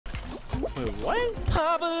Wait, what?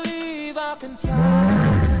 I believe I can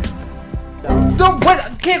fly. No, what?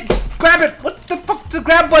 I can't grab it. What the fuck? The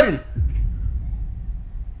grab button.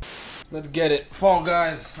 Let's get it. Fall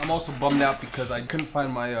Guys. I'm also bummed out because I couldn't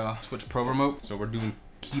find my Switch Pro remote, so we're doing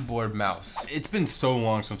keyboard mouse. It's been so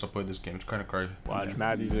long since I played this game. It's kind of crazy. Watch,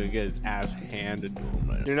 Matthew's gonna get his ass handed to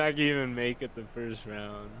him. You're not gonna even make it the first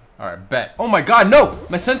round. Alright, bet. Oh my god, no!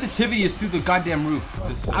 My sensitivity is through the goddamn roof.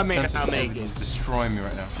 This I'll make sensitivity it. is destroying me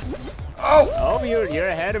right now. Oh! Oh, you're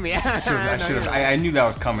ahead of me. I knew that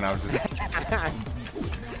was coming. I was just...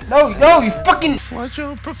 No, you fucking... Watch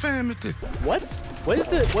your profanity. What? What's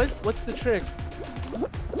the trick?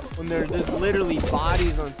 When there's literally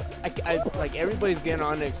bodies on... like, everybody's getting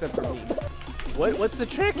on it except for me. What's the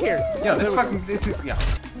trick here? Yeah, this fucking... yeah.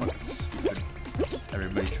 Fucking stupid.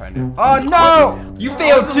 Everybody trying to... Oh, no! You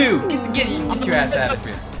failed too! Get your ass out of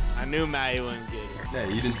here. I knew Matty wouldn't get it. Yeah,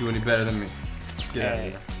 you didn't do any better than me. Get out of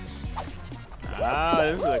here. Oh,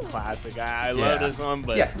 this is a classic. I love this one,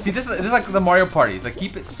 but... Yeah, see, this is like the Mario Parties. Like,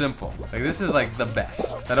 keep it simple. Like, this is like the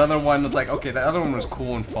best. That other one was like, okay, that other one was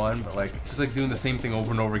cool and fun, but like, just like doing the same thing over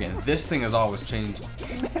and over again. This thing is always changing.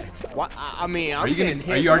 What? I mean, Are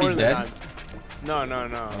you already dead? No. I'm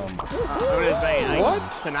gonna say, like,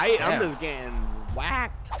 what? Tonight, Damn. I'm just getting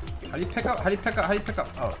whacked. How do you pick up? How do you pick up? How do you pick up?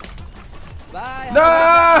 Oh. Bye. No!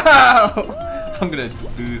 I'm gonna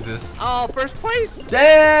lose this. Oh, first place!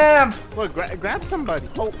 Damn! Look, grab somebody.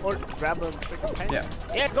 Oh, or grab a freaking pen. Yeah.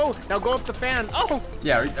 Yeah, go. Now go up the fan. Oh!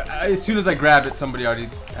 Yeah, as soon as I grabbed it, somebody already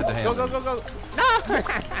had the hand. Go. No!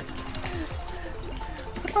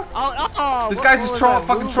 oh, This guy's just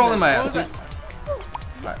fucking trolling my ass, dude.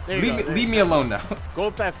 Alright, leave me alone now. Go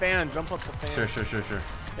up that fan. Jump up the fan. Sure.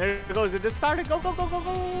 There it goes. It just started. Go.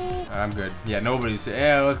 I'm good. Yeah, nobody's.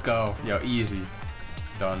 Yeah, let's go. Yo, easy.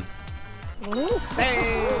 Done.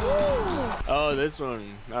 Hey. Oh, this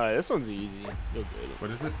one. This one's easy. You'll get it.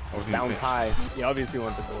 What is it? Oh, Bounce high. You obviously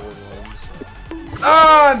want the gold ones.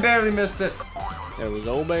 Oh, I barely missed it. There we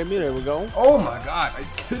go, baby. There we go. Oh my god, are you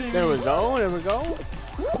kidding me? There we go.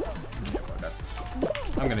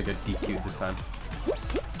 I'm gonna get DQ'd this time.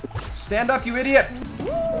 Stand up, you idiot!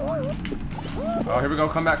 Oh, here we go.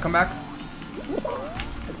 Come back. Go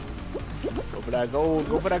for that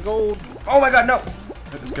gold. Oh my god, no!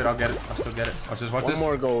 It's good, I'll get it. I'll still get it. Watch this. One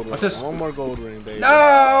more gold ring. Watch this. One more gold ring, baby.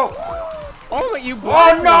 No! Oh, you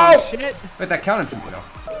Oh no! Shit. Wait, that counted for me though.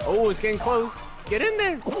 Oh, it's getting close. Get in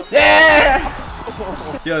there.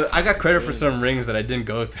 Yeah! Yo, I got credit for some rings that I didn't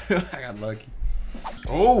go through. I got lucky.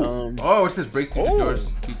 Oh! What's this? Break through the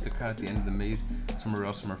doors. Beats the crowd at the end of the maze. Some are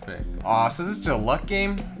real, some are fake. Aw, so this is just a luck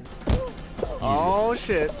game? Easy. Oh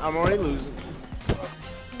shit, I'm already losing.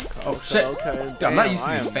 Oh shit! Okay. Dude, I'm not used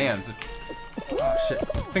to these fans. Oh shit!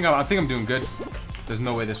 I think I'm doing good. There's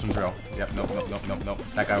no way this one's real. Yep. Nope.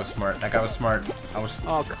 That guy was smart.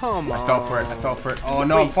 Oh come on. I fell for it. Oh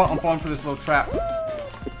no! I'm falling for this little trap.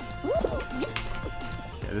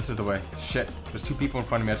 Yeah, this is the way. Shit! There's two people in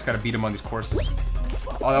front of me. I just gotta beat them on these courses.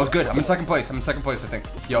 Oh, that was good. I'm in second place. I think.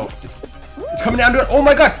 Yo, it's coming down to it. Oh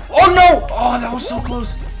my god! Oh no! Oh, that was so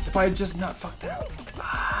close. If I had just not fucked that up.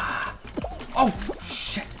 Ah. Oh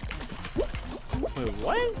shit! Wait,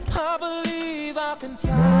 what? I believe I can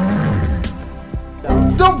fly.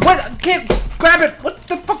 No, what? I can't grab it. What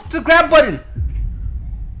the fuck? The grab button.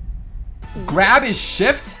 Grab is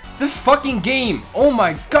shift? This fucking game. Oh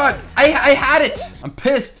my god. I had it. I'm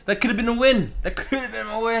pissed. That could have been a win.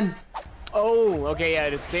 Oh, okay, yeah,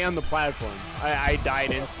 to stay on the platform. I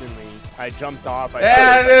died instantly. I jumped off.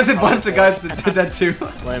 Yeah, there's a bunch of guys that did that too.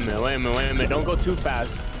 Wait a minute. Don't go too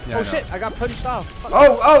fast. Yeah, oh shit, I got punched off.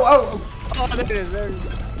 Oh. Oh, there it is.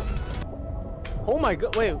 Oh my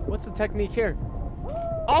god, wait, what's the technique here?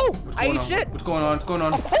 Oh, I ate shit. What's going on?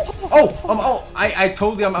 Oh,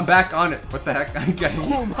 I'm back on it. What the heck?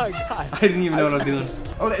 Oh my god. I didn't even know what I was doing.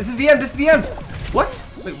 Oh, this is the end. What?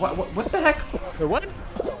 Wait, what the heck? Wait, what?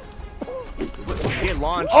 Get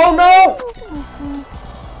launched. Oh no!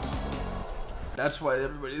 That's why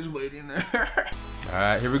everybody's waiting there.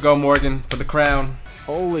 Alright, here we go, Morgan, for the crown.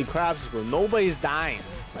 Holy crap, bro. Nobody's dying.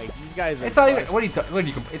 Like, these guys are... It's not even,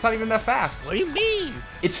 it's not even that fast. What do you mean?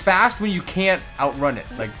 It's fast when you can't outrun it.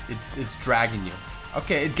 Like, it's dragging you.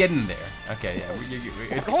 Okay, it's getting there. Okay,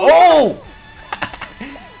 yeah. Oh!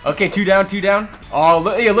 Okay, two down. Oh,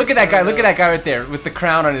 look at that guy. Look at that guy right there with the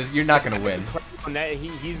crown on his. You're not gonna win.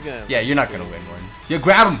 He's gonna. Yeah, you're not gonna win, Morgan. Yeah,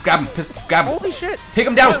 grab him. Grab him. Holy shit! Take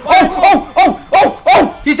him down.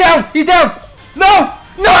 Oh! He's down. No!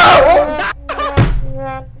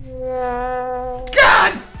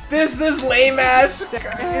 God! This lame ass.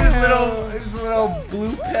 His little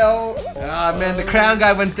blue pill. Ah man, the crown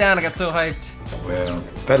guy went down. I got so hyped. Well,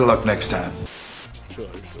 better luck next time. Sure.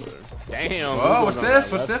 Damn. Whoa, what's who's on this?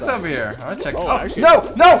 that What's left this side? over here? I'll check. Oh, Oh, actually-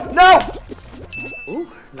 no! Ooh,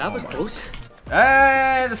 that was close.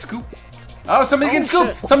 Hey, the scoop. Oh, somebody's getting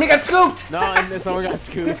scooped. shit. Somebody got scooped. No, and then someone got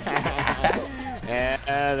scooped. I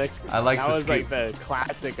like that the was scoop. like the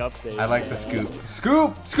classic update. I like the yeah.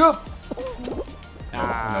 scoop. Scoop.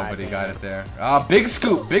 Ah, Nobody damn. got it there. Oh, big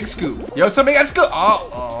scoop. Yo, somebody got scoop.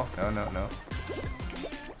 Oh, no.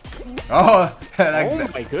 Oh, Oh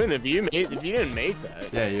my goodness! If you didn't make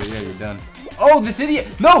that. yeah, you're done. Oh, this idiot!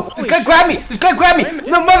 No, this guy grabbed me!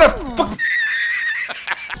 No, motherfucker!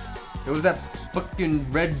 It was that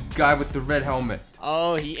fucking red guy with the red helmet.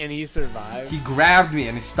 Oh, he survived. He grabbed me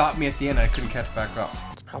and he stopped me at the end. And I couldn't catch back up.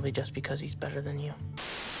 It's probably just because he's better than you.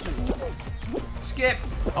 Skip!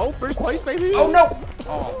 Oh, first place, baby! Oh no!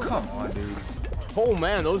 Oh, come on, dude. Oh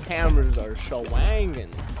man, those hammers are shawangin'.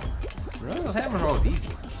 Really? Those hammers are always easy.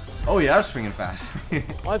 Oh yeah, I was swinging fast.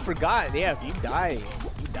 Oh, I forgot. Yeah, if you die,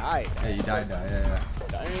 you died. Yeah, you died, yeah.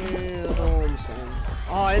 Damn, son.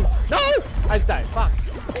 Oh, and no! I just died. Fuck.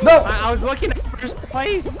 No! I was looking at first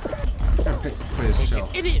place. Play this show.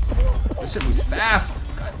 Idiot. This shit was fast.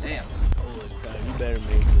 God damn. Holy God, you better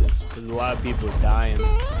make this. There's a lot of people dying.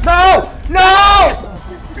 No! No!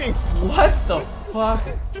 What the fuck?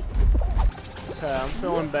 Okay, I'm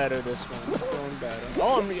feeling better this one. I'm feeling better.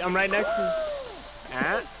 Oh, I'm right next to you.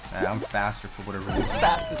 Ah. I'm faster for whatever reason.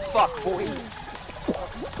 Fast as fuck, boy.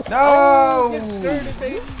 No! Get skirted,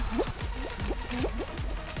 baby.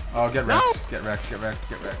 Oh, get No! wrecked. Get wrecked.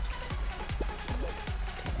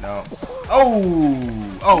 No.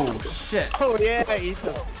 Oh! Oh, shit. Oh yeah, eat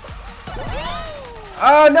the.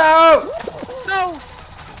 Oh, no! No.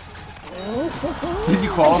 Did you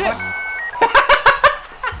qualify?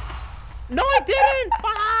 No, I didn't.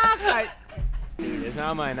 Fuck. Dude, it's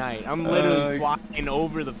not my night. I'm literally flying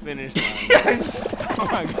over the finish line. Yes! Oh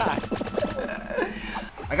my God.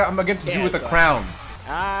 I'm gonna get to do Yeah, with a so- crown.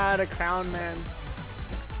 Ah, the crown man.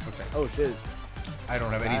 Okay. Oh shit. I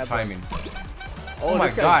don't have any but- timing. Oh, my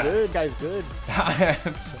this guy's God. good. Guy's good.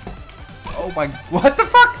 Oh my, what the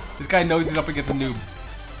fuck? This guy knows he's up against a noob.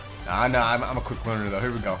 Nah, I'm a quick learner though.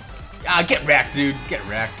 Here we go. Ah, get wrecked, dude. Get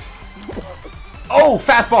wrecked. Oh,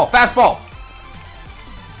 fastball.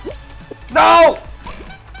 No!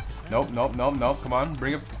 Nope. Come on,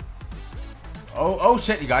 bring it. Oh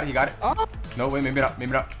shit, he got it. Oh, No, wait, maybe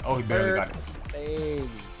not. Oh, he barely got it. baby.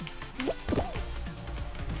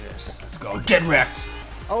 Yes, let's go. Get wrecked.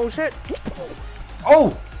 Oh shit.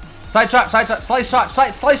 Oh! Slice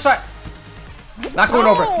shot. Not going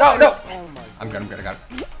over. No. Oh my. I'm good, I got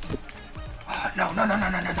it. Oh,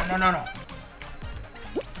 no.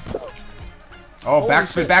 Oh,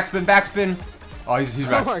 backspin. Oh, he's Oh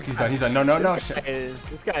my wrecked. He's done. No, shit.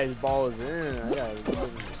 This guy's ball is in. I gotta give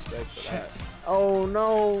him respect for Shit. that. Oh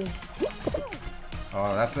no.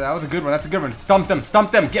 Oh, that was a good one. That's a good one. Stump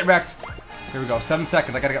them. Get wrecked. Here we go. 7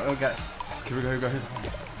 seconds. I gotta go. Here we go.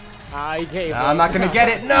 I gave I'm up. not gonna get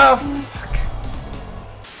it. No.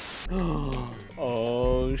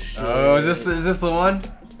 Oh shit. Oh, is this the one?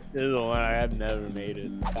 This is the one I have never made it.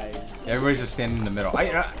 Nice. Everybody's just standing in the middle.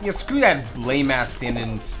 Screw that lame ass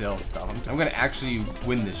standing still stuff. I'm gonna actually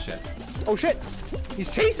win this shit. Oh shit. He's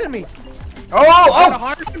chasing me. Oh! Got a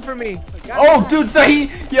hard one for me. Oh, dude, so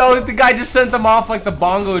the guy just sent them off like the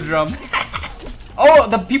bongo drum. Oh,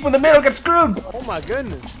 the people in the middle get screwed. Oh my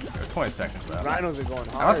goodness. 20 seconds left. Rhinos are going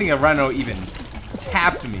hard. I don't think a rhino even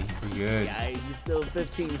tapped me. We're good. Yeah, he's still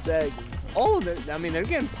 15 seconds. Oh, they're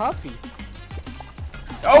getting puffy.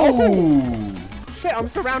 Oh! Shit, I'm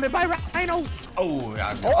surrounded by rhinos. Oh!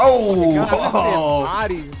 God. God, Oh!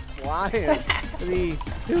 bodies flying. 3,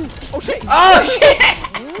 2. Oh shit. Oh shit!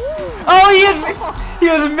 Oh, he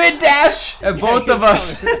was mid dash at both of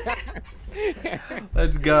us.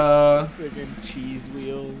 Let's go. Freaking cheese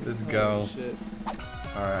wheels. Let's go. Oh, shit.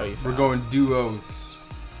 All right, we're going duos.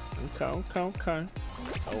 Okay. Oh,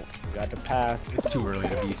 we got the path. It's too early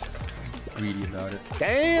to be greedy about it.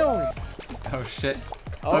 Damn. Oh shit.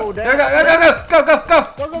 Oh, There damn. go.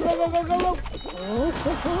 Go.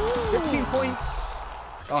 15 points.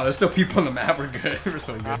 Oh, there's still people on the map. We're good. We're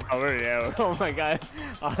so good. Yeah. Oh my god.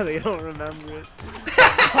 Oh, they don't remember it.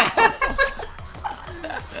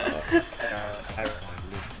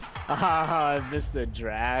 I missed the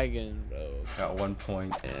dragon, bro. Got 1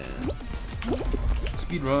 point. Yeah.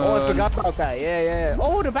 Speed run. Oh, I forgot about that. Yeah.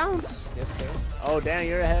 Oh, the bounce. Yes, sir. Oh, damn,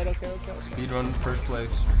 you're ahead. Okay. Speed run, first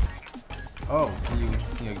place. Oh,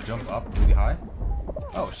 can you jump up really high?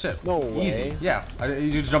 Oh shit. No Easy. way. Yeah,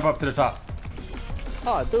 you just jump up to the top.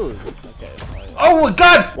 Oh, dude. Okay. Oh my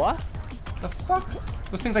god! What? The fuck?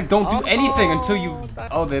 Those things like don't do anything until you. that-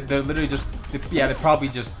 Oh, they're literally just Yeah, they probably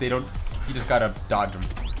just, they don't, you just gotta dodge them.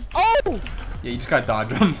 Oh! Yeah, you just gotta dodge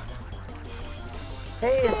them.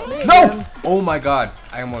 Hey, it's me. No! Oh my god,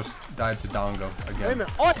 I almost died to Dongo Wait a again. minute.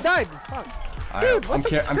 Oh, I died. Fuck. Dude, what I'm the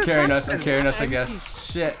carrying fuck us, happened? I guess.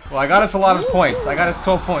 Shit. Well, I got us a lot of points. I got us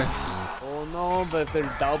 12 points. Oh no, but if they're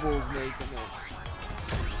doubles making it.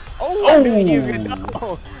 Oh! Oh! He's gonna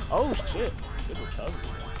double. Oh shit. Good recovery.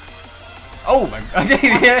 Oh my god.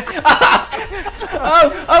 Yeah.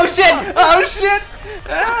 Oh shit! Oh shit!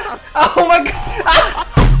 Oh my god!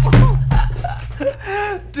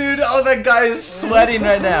 Dude, oh that guy is sweating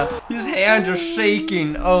right now. His hands are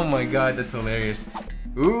shaking. Oh my god, that's hilarious.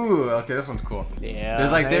 Ooh, okay, this one's cool. Yeah.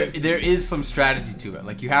 There's like there is some strategy to it.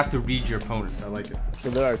 Like you have to read your opponent. I like it. So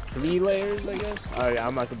there are 3 layers, I guess. Oh yeah,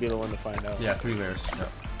 I'm not gonna be the one to find out. Yeah, 3 layers. Yeah.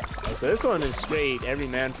 Oh, so this one is straight, every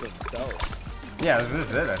man for himself. Yeah, this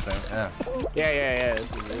is it, I think. Yeah. Yeah.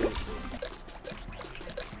 This is it.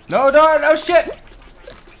 No, shit!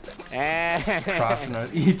 Ah. Crossing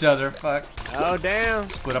each other, fuck. Oh damn.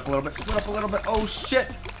 Split up a little bit, Oh shit!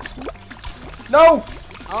 No!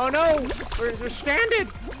 Oh no. We're stranded.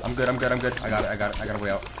 I'm good. I got it. I got a way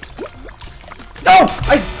out. No!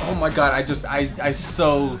 Oh my god, I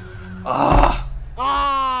so, Ah.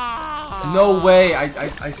 no way,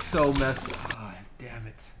 I so messed up. Oh, damn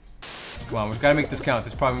it. Come on, we've got to make this count.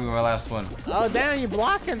 This is probably gonna be my last one. Oh damn, you're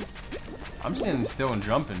blocking. I'm standing still and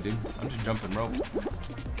jumping, dude. I'm just jumping rope.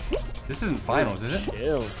 This isn't finals, is it?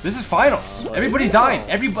 Ew. This is finals. Everybody's dying.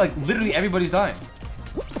 Literally everybody's dying.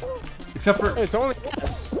 Except for, It's only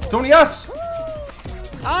us. it's only us.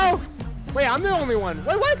 Oh. Wait, I'm the only one.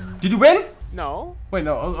 Wait, what? Did you win? No. Wait,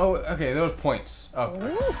 no. Oh, okay. Those points.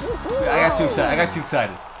 Okay. I got too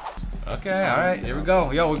excited. Okay, all right. Here we go.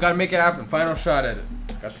 Yo, we gotta make it happen. Final shot at it.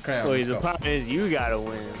 Got the crown. Wait, Let's the go. problem is you gotta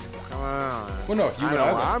win. Come on. Well, no. If you win, know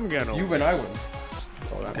I win. I'm gonna If you win. win, I win.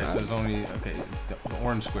 That's all that Okay, so matters. there's only. Okay, it's the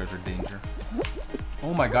orange squares are danger.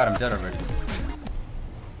 Oh my god, I'm dead already.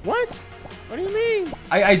 What? What do you mean?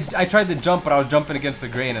 I tried to jump, but I was jumping against the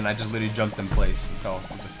grain, and I just literally jumped in place and fell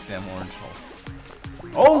into the damn orange hole.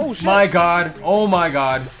 Oh shit. my god! Oh my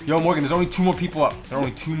god! Yo, Morgan, there's only 2 more people up. There are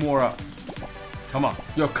only 2 more up. Come on.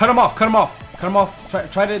 Yo, cut him off! Cut him off! Cut him off!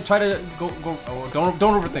 Try to go. Oh, don't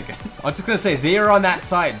overthink it. I was just gonna say they are on that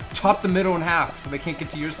side. Chop the middle in half so they can't get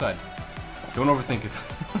to your side. Don't overthink it.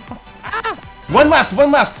 One left.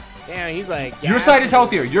 Damn, he's like. Your side is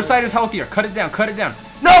healthier. Your side is healthier. Cut it down. Cut it down.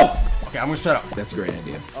 No! Okay, I'm gonna shut up. That's a great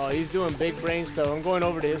idea. Oh, he's doing big brain stuff. I'm going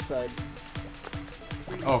over to his side.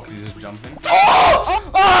 Oh, cause he's just jumping.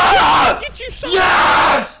 Get you shot.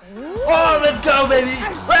 Yes! Oh, let's go, baby!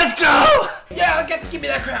 Let's go! Yeah, give me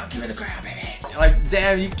that crown. Give me the crown, baby. Like,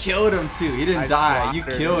 damn, you killed him too. He didn't I die. You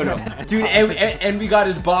slaughtered killed him. him, dude. And we got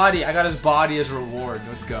his body. I got his body as a reward.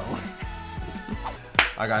 Let's go. All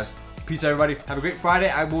right, guys. Peace, everybody. Have a great Friday.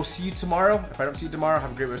 I will see you tomorrow. If I don't see you tomorrow,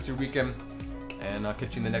 have a great rest of your weekend, and I'll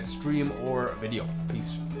catch you in the next stream or video.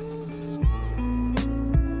 Peace.